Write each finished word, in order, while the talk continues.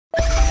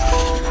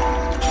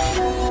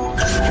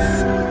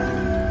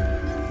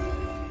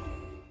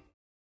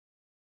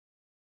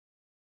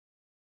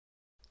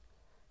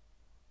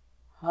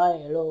Hi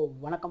hello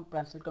வணக்கம்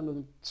friends, welcome to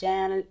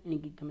channel.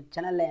 இன்றைக்கி நம்ம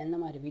சேனலில் எந்த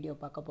மாதிரி வீடியோ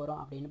பார்க்க போகிறோம்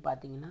அப்படின்னு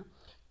பார்த்தீங்கன்னா,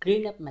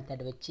 க்ளீனப்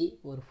மெத்தட் வச்சு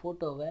ஒரு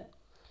ஃபோட்டோவை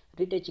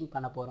ரீடச்சிங்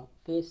பண்ண போகிறோம்,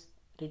 ஃபேஸ்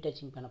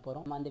ரீடச்சிங் பண்ண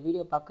போகிறோம். நம்ம அந்த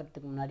வீடியோ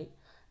பார்க்குறதுக்கு முன்னாடி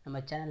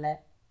நம்ம சேனலை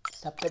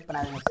சப்ஸ்கிரைப்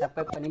பண்ணாதீங்க,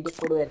 சப்ஸ்கிரைப் பண்ணிவிட்டு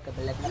கூடவே இருக்க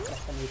பெல் ஐக்கனை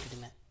ப்ரெஸ் பண்ணி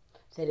விட்டுடுங்க.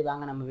 சரி,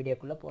 வாங்க நம்ம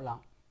வீடியோக்குள்ளே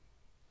போகலாம்.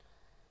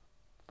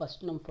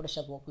 ஃபஸ்ட்டு நம்ம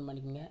ஃபோட்டோஷாப் ஓப்பன்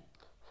பண்ணிக்கோங்க.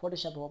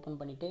 ஃபோட்டோஷாப்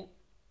ஓப்பன் பண்ணிவிட்டு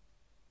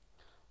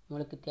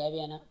உங்களுக்கு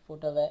தேவையான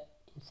ஃபோட்டோவை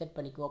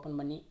ஓப்பன்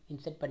பண்ணி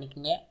இன்சர்ட்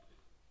பண்ணிக்கோங்க.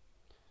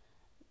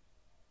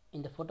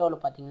 இந்த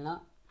ஃபோட்டோவில் பார்த்தீங்கன்னா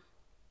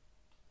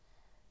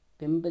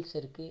பிம்பிள்ஸ்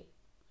இருக்குது.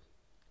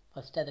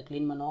 ஃபஸ்ட்டு அதை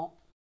க்ளீன் பண்ணுவோம்.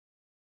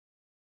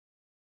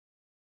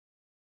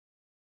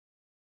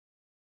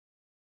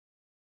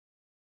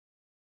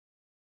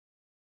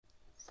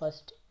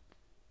 First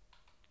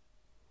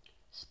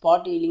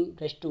spot healing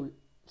brush tool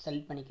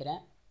select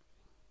பண்ணிக்கிறேன்.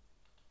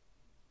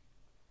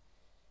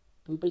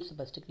 பிம்பிள்ஸ்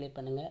ஃபஸ்ட்டு கிளியர்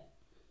பண்ணுங்கள்.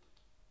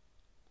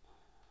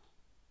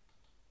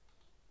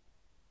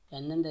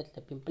 எந்தெந்த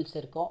இடத்துல பிம்பிள்ஸ்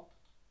இருக்கோ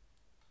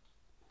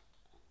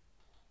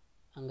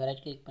அங்கே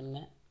ரைட் கிளிக்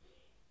பண்ணுங்கள்,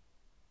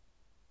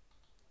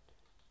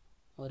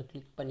 ஒரு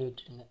கிளிக் பண்ணி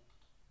விட்டுடுங்க.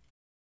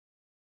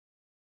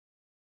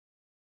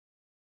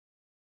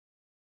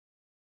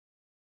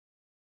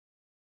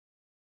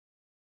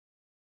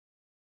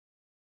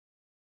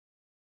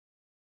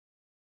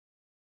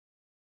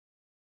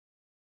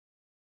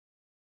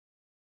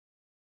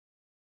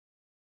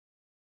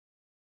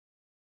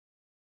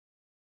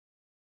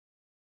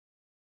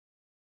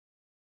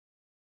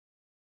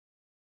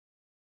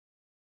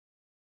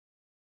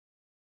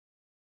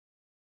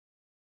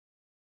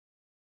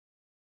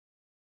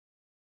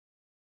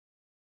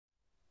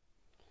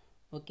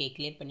 ஓகே,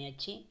 கிளியர்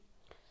பண்ணியாச்சு.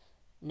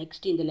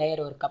 நெக்ஸ்ட் இந்த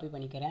லேயர் ஒரு காப்பி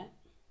பண்ணிக்கிறேன்.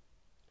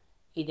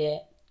 இதை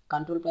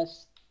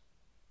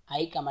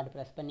Ctrl+I கமாண்ட்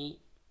ப்ரெஸ் பண்ணி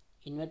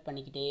இன்வெர்ட்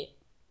பண்ணிக்கிட்டே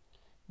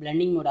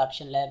பிளெண்டிங் மோட்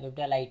ஆப்ஷனில்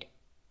விப்டா லைட்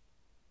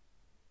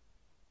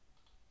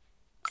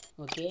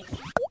ஓகே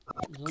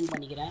ஜூம்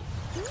பண்ணிக்கிறேன்.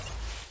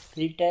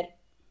 ஃபில்டர்,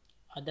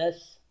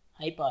 அதர்ஸ்,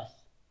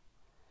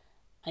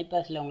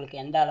 ஐபாஸில்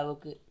உங்களுக்கு எந்த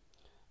அளவுக்கு,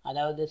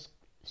 அதாவது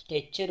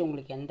ஸ்ட்ரெச்சர்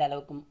உங்களுக்கு எந்த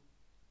அளவுக்கு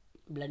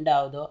பிளெண்ட்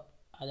ஆகுதோ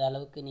அது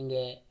அளவுக்கு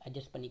நீங்கள்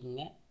அட்ஜஸ்ட்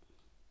பண்ணிக்கோங்க.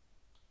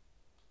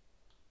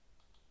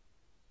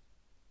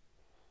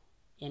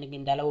 எனக்கு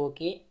இந்த அளவு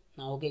ஓகே,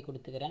 நான் ஓகே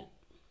கொடுத்துக்கிறேன்.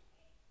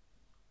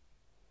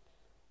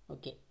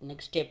 Okay,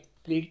 next step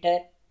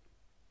filter,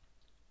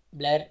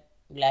 blur,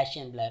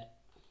 கிளாஷியன் blur.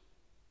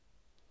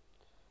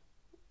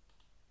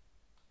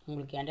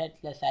 உங்களுக்கு எந்த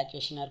இடத்துல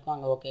சேச்சுரேஷனாக இருக்கும்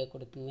அங்கே ஓகே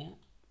கொடுத்துங்க.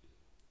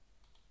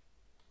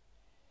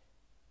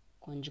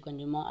 கொஞ்சம்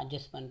கொஞ்சமாக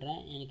அட்ஜஸ்ட் பண்ணுறேன்.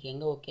 எனக்கு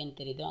எங்கே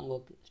ஓகேன்னு தெரியுதோ அங்கே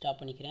ஓகே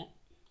ஸ்டாப் பண்ணிக்கிறேன்.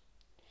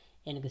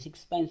 எனக்கு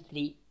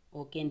 6.3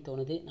 ஓகேன்னு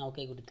தோணுது, நான்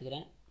ஓகே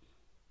கொடுத்துக்கிறேன்.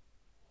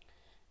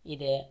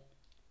 இதை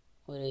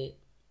ஒரு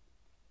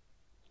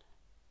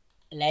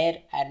லேயர்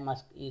ஆட்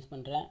மாஸ்க் யூஸ்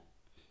பண்ணுறேன்.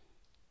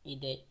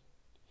 இது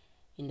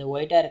இந்த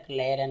ஒயிட்டாக இருக்க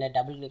லேயர் அந்த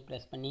டபுள் கிளிக்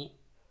ப்ரெஸ் பண்ணி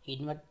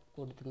இன்வெர்ட்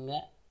கொடுத்துங்க.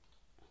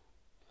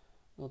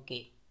 Okay,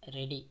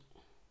 ready.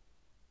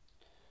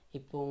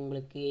 இப்போ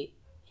உங்களுக்கு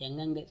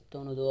எங்கெங்கே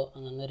தோணுதோ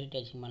அங்கங்கே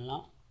ரீடச்சிங்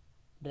பண்ணலாம்.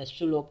 ப்ரஷ்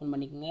டூல் ஓப்பன்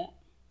பண்ணிக்கோங்க.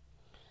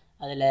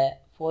 அதில்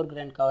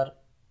foreground cover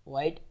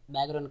white,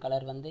 background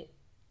colour வந்து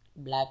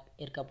பிளாக்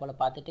இருக்க போல்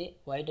பார்த்துட்டு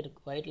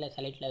ஒயிட்டில்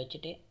செலக்டில்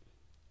வச்சுட்டு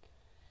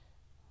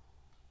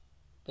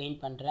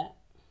பெயிண்ட் பண்ணுறேன்.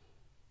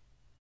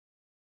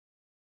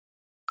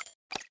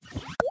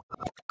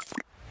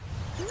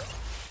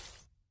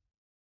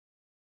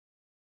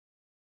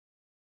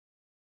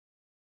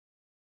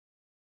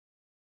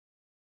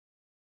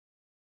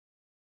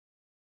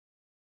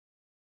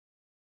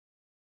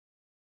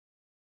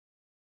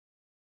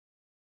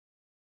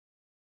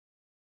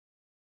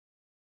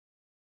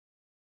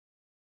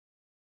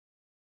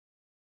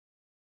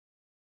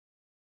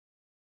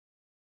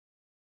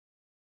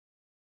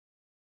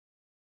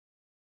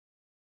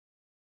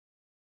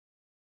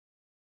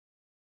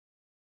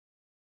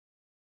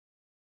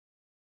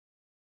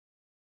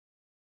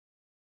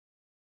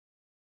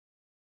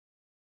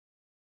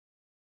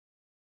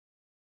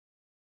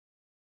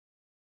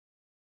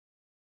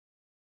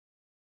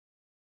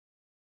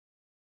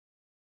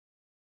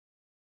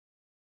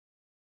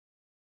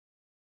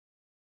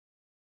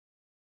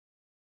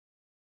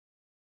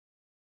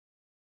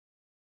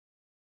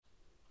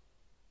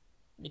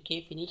 Okay,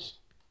 finish.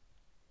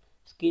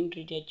 ஸ்கின்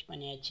ரீடச்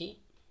பண்ணியாச்சு.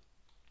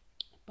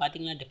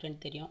 பார்த்தீங்கன்னா டிஃப்ரெண்ட்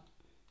தெரியும்.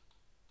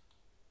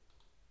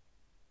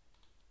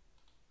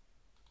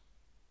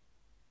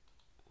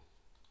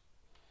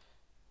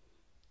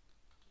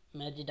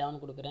 மெர்ஜ்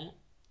டவுன் கொடுக்குறேன்.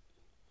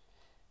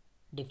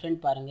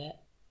 டிஃப்ரெண்ட் பாருங்கள்.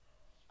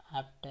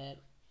 After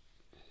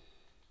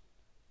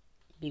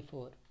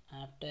before,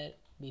 after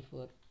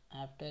before,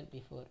 after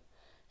before.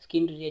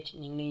 Skin retouch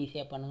நீங்களும்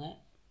ஈஸியாக பண்ணுங்கள்.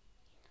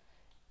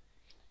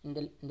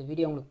 இந்த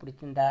வீடியோ உங்களுக்கு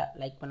பிடிச்சிருந்தா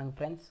லைக் பண்ணுங்கள்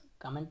ஃப்ரெண்ட்ஸ்.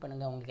 கமெண்ட்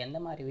பண்ணுங்கள், உங்களுக்கு எந்த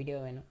மாதிரி வீடியோ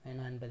வேணும்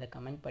என்பதை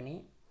கமெண்ட் பண்ணி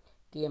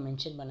கீழே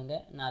மென்ஷன்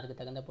பண்ணுங்கள். நான் அதுக்கு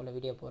தகுந்த போல்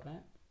வீடியோ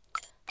போடுறேன்.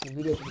 இந்த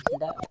வீடியோ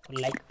பிடிச்சிருந்தா ஒரு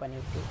லைக்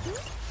பண்ணிவிட்டு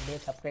அப்படியே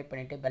சப்ஸ்கிரைப்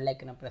பண்ணிவிட்டு பெல்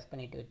ஐக்கனை ப்ரெஸ்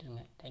பண்ணிவிட்டு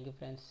விட்டுருங்க. Thank you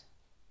friends.